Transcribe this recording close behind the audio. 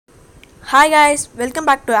Hi guys, welcome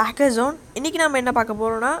back to Hakers Zone. இன்னைக்கு நாம என்ன பார்க்க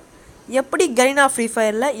போறோம்னா எப்படி கரீனா ஃப்ரீ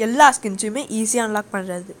ஃபயர்ல எல்லா ஸ்கின்ஸுமே ஈஸியா அன்லாக்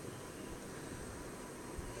பண்றது.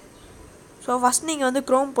 சோ ஃபர்ஸ்ட் நீங்க வந்து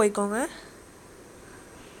Chrome போய்க்கோங்க.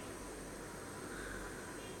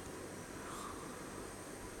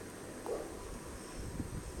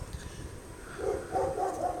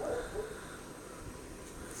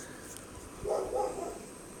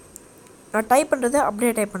 நான் டைப் பண்றது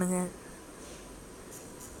அப்படியே டைப் பண்ணுங்க.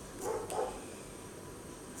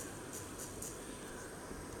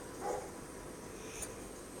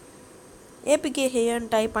 apk here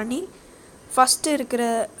டைப் பண்ணி ஃபர்ஸ்ட் இருக்கிற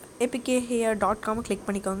apkhere.com கிளிக்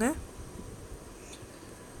பண்ணிக்கோங்க.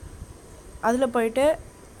 அதுல போய்ட்டு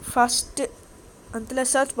ஃபர்ஸ்ட் அதுல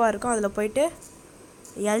சர்ச் பார் இருக்கும் அதுல போய்ட்டு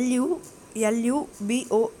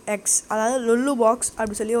LULUBOX அதாவது லுல்லு பாக்ஸ்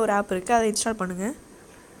அப்படி சொல்லி ஒரு ஆப் இருக்கு அதை இன்ஸ்டால் பண்ணுங்க.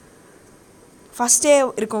 ஃபர்ஸ்டே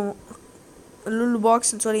இருக்கும் லுல்லு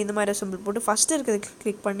பாக்ஸ்னு சொல்லி இந்த மாதிரி சிம்பிள் போட்டு ஃபர்ஸ்ட் இருக்கிறது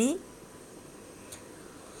கிளிக் பண்ணி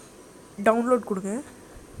டவுன்லோட் கொடுங்க.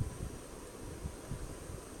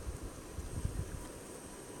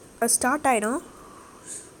 அது ஸ்டார்ட் ஆகிடும்.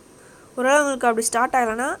 ஒருவேளை உங்களுக்கு அப்படி ஸ்டார்ட்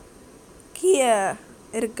ஆகலைன்னா கீழே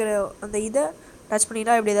இருக்கிற அந்த இதை டச்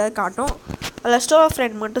பண்ணிட்டா இப்படி ஏதாவது காட்டும். அதில் ஸ்டோர்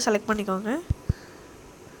ஃப்ரெண்ட் மட்டும் செலக்ட் பண்ணிக்கோங்க.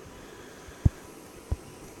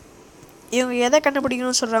 இவங்க எதை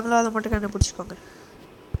கண்டுபிடிக்கணும்னு சொல்கிறாங்களோ அதை மட்டும் கண்டுபிடிச்சிக்கோங்க.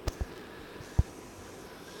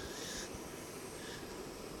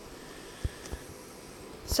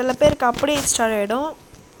 சில பேருக்கு அப்படியே இன்ஸ்டால் ஆகிடும்.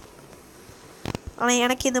 ஆனால்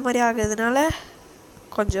எனக்கு இந்த மாதிரி ஆகுறதுனால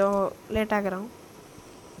கொஞ்சம் லேட் ஆகிறோம்.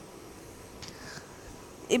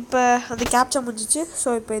 இப்போ அந்த கேப்சா முடிஞ்சிச்சு. ஸோ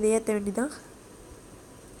இப்போ இதை ஏற்ற வேண்டியதான்.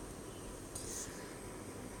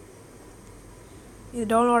 இது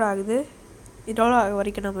டவுன்லோட் ஆகுது. இது டவுன்லோட் ஆக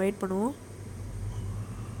வரைக்கும் நம்ம வெயிட் பண்ணுவோம்.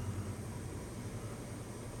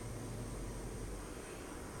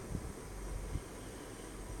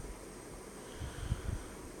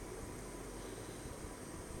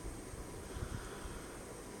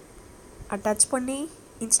 டச் பண்ணி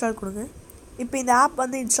இன்ஸ்டால் கொடுங்க. இப்போ இந்த ஆப்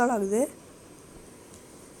வந்து இன்ஸ்டால் ஆகுது.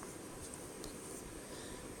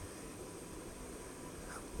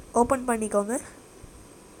 ஓப்பன் பண்ணிக்கோங்க.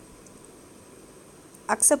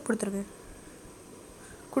 அக்செப்ட் கொடுத்துருங்க.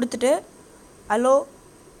 கொடுத்துட்டு ஹலோ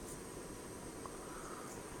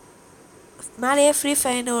மேலேயே ஃப்ரீ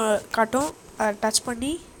ஃபயர்னு காட்டும். அதை டச்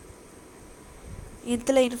பண்ணி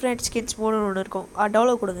இதில் இன்ஃபினிட் ஸ்கின்ஸ் மோடுன்னு ஒன்று இருக்கும்.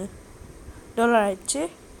 டவுன்லோட் கொடுங்க. டவுன்லோட் ஆகிடுச்சு.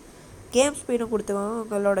 கேம் ஸ்பீடும் கொடுத்துக்கோங்க.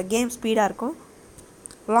 உங்களோட கேம் ஸ்பீடாக இருக்கும்.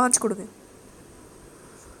 லான்ச் கொடுங்க.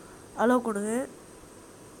 அலோ கொடுங்க.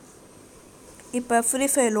 இப்போ ஃப்ரீ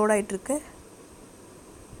ஃபயர் லோட் ஆகிட்டுருக்கு.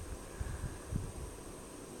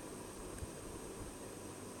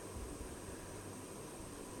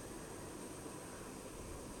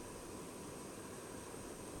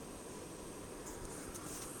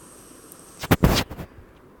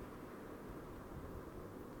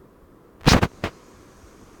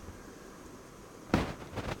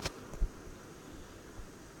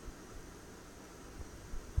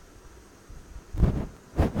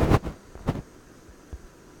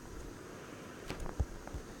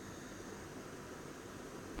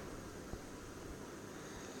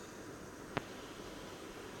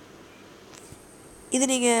 இது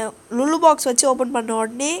நீங்கள் லுல்லு பாக்ஸ் வச்சு ஓப்பன் பண்ண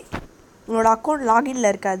உடனே உங்களோட அக்கௌண்ட்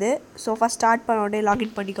லாகின்ல இருக்காது. ஸோ ஃபஸ்ட் ஸ்டார்ட் பண்ண உடனே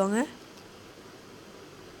லாகின் பண்ணிக்கோங்க.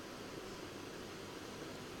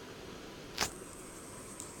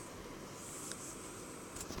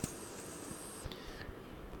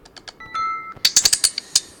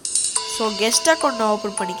 ஸோ கெஸ்ட் அக்கௌண்ட் நான்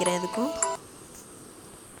ஓப்பன் பண்ணிக்கிறேன். இதுக்கும்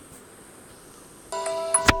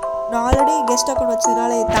நான் ஆல்ரெடி கெஸ்ட் அக்கௌண்ட்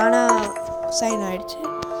வச்சதுனால இது தானாக சைன் ஆகிடுச்சு.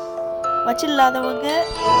 வச்சில்லாதவங்க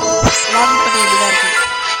லாகின் பண்ண வேண்டியதாக இருக்கும்.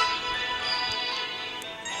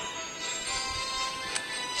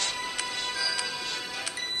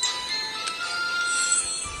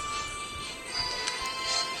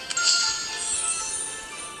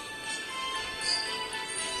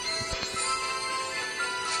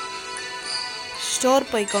 ஸ்டோர்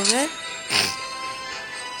போய்க்கோங்க.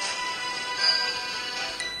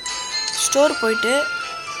 ஸ்டோர் போயிட்டு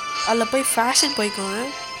அதில் போய் ஃபேஷன் போய்க்கோங்க.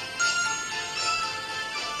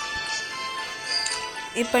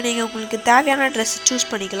 இப்போ நீங்கள் உங்களுக்கு தேவையான ட்ரெஸ் சூஸ்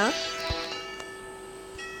பண்ணிக்கலாம்.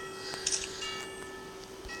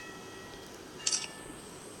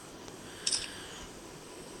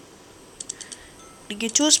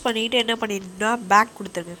 நீங்கள் சூஸ் பண்ணிக்கிட்டு என்ன பண்ணிடணும்னா பேக்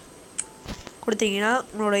கொடுத்தீங்கன்னா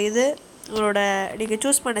உங்களோட நீங்கள்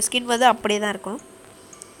சூஸ் பண்ண ஸ்கின் வந்து அப்படியே தான் இருக்கும்.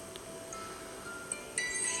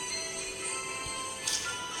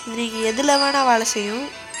 நீங்கள் எதில் வேணால் வேலை செய்யும்.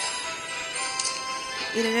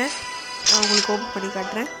 இருங்க நான் உங்களுக்கு ஓப்பன் பண்ணி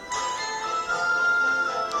காட்டுறேன்.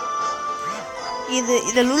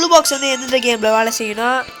 இந்த லுலு பாக்ஸ் வந்து எந்தெந்த கேமில் வேலை செய்யும்னா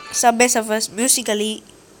சப்வே சர்ஃபர்ஸ், மியூசிக்கலி,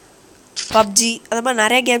 பப்ஜி அது மாதிரி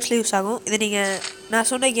நிறைய கேம்ஸில் யூஸ் ஆகும். இதை நீங்கள் நான்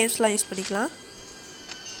சொன்ன கேம்ஸ்லாம் யூஸ் பண்ணிக்கலாம்.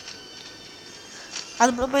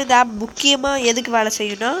 அது மூலமாக இந்த ஆப் முக்கியமாக எதுக்கு வேலை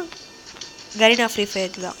செய்யும்னா கரீனா ஃப்ரீ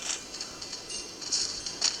ஃபயருக்கு தான்.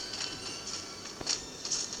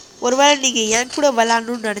 ஒருவேளை நீங்கள் என் கூட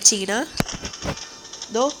விளாட்ணுன்னு நினச்சிங்கன்னா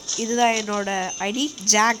இதுதான் என்னோடய ஐடி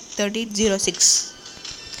jack1306.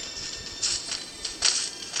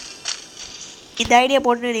 இந்த ஐடியா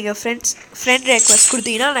போட்டு நீங்கள் ஃப்ரெண்ட் ரெக்வஸ்ட்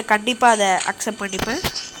கொடுத்தீங்கன்னா நான் கண்டிப்பாக அதை அக்செப்ட் பண்ணிப்பேன்.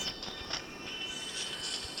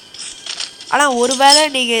 ஆனால் ஒருவேளை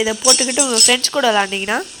நீங்கள் இதை போட்டுக்கிட்டு உங்கள் ஃப்ரெண்ட்ஸ் கூட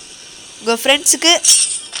விளாண்டிங்கன்னா உங்கள் ஃப்ரெண்ட்ஸுக்கு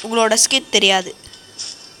உங்களோட ஸ்கின் தெரியாது.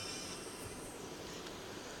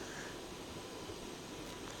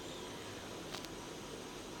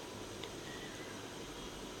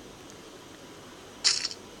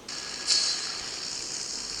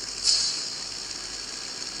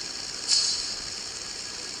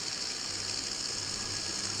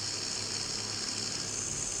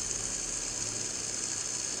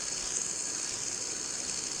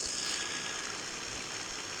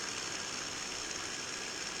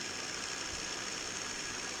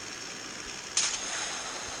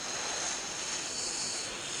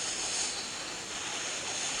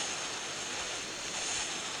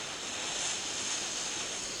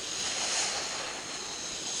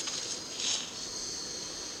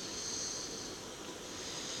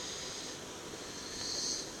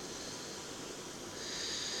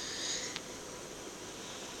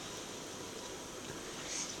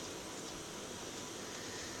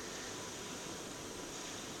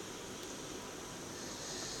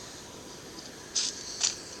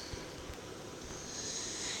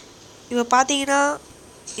 இப்போ பார்த்தீங்கன்னா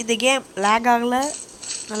இந்த கேம் லேக் ஆகலை,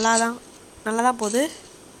 நல்லா தான் போகுது.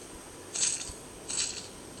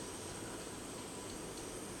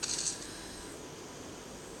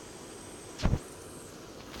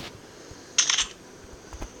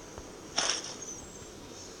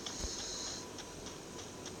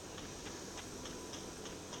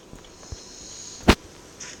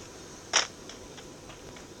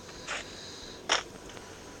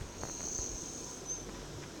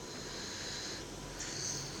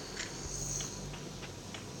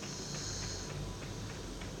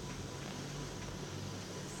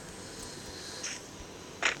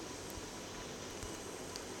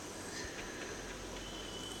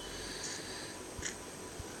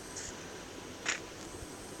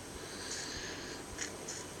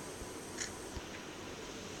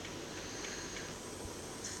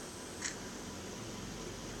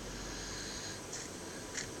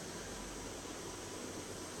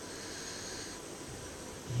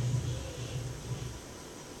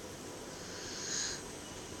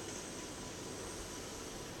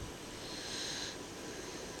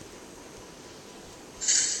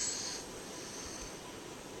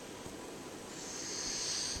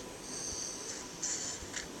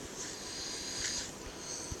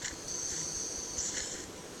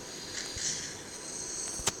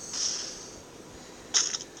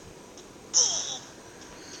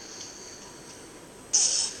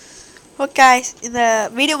 ஓகே, இந்த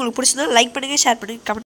வீடியோ உங்களுக்கு பிடிச்சிருந்தா லைக் பண்ணுங்கள், ஷேர் பண்ணுங்கள், கமெண்ட்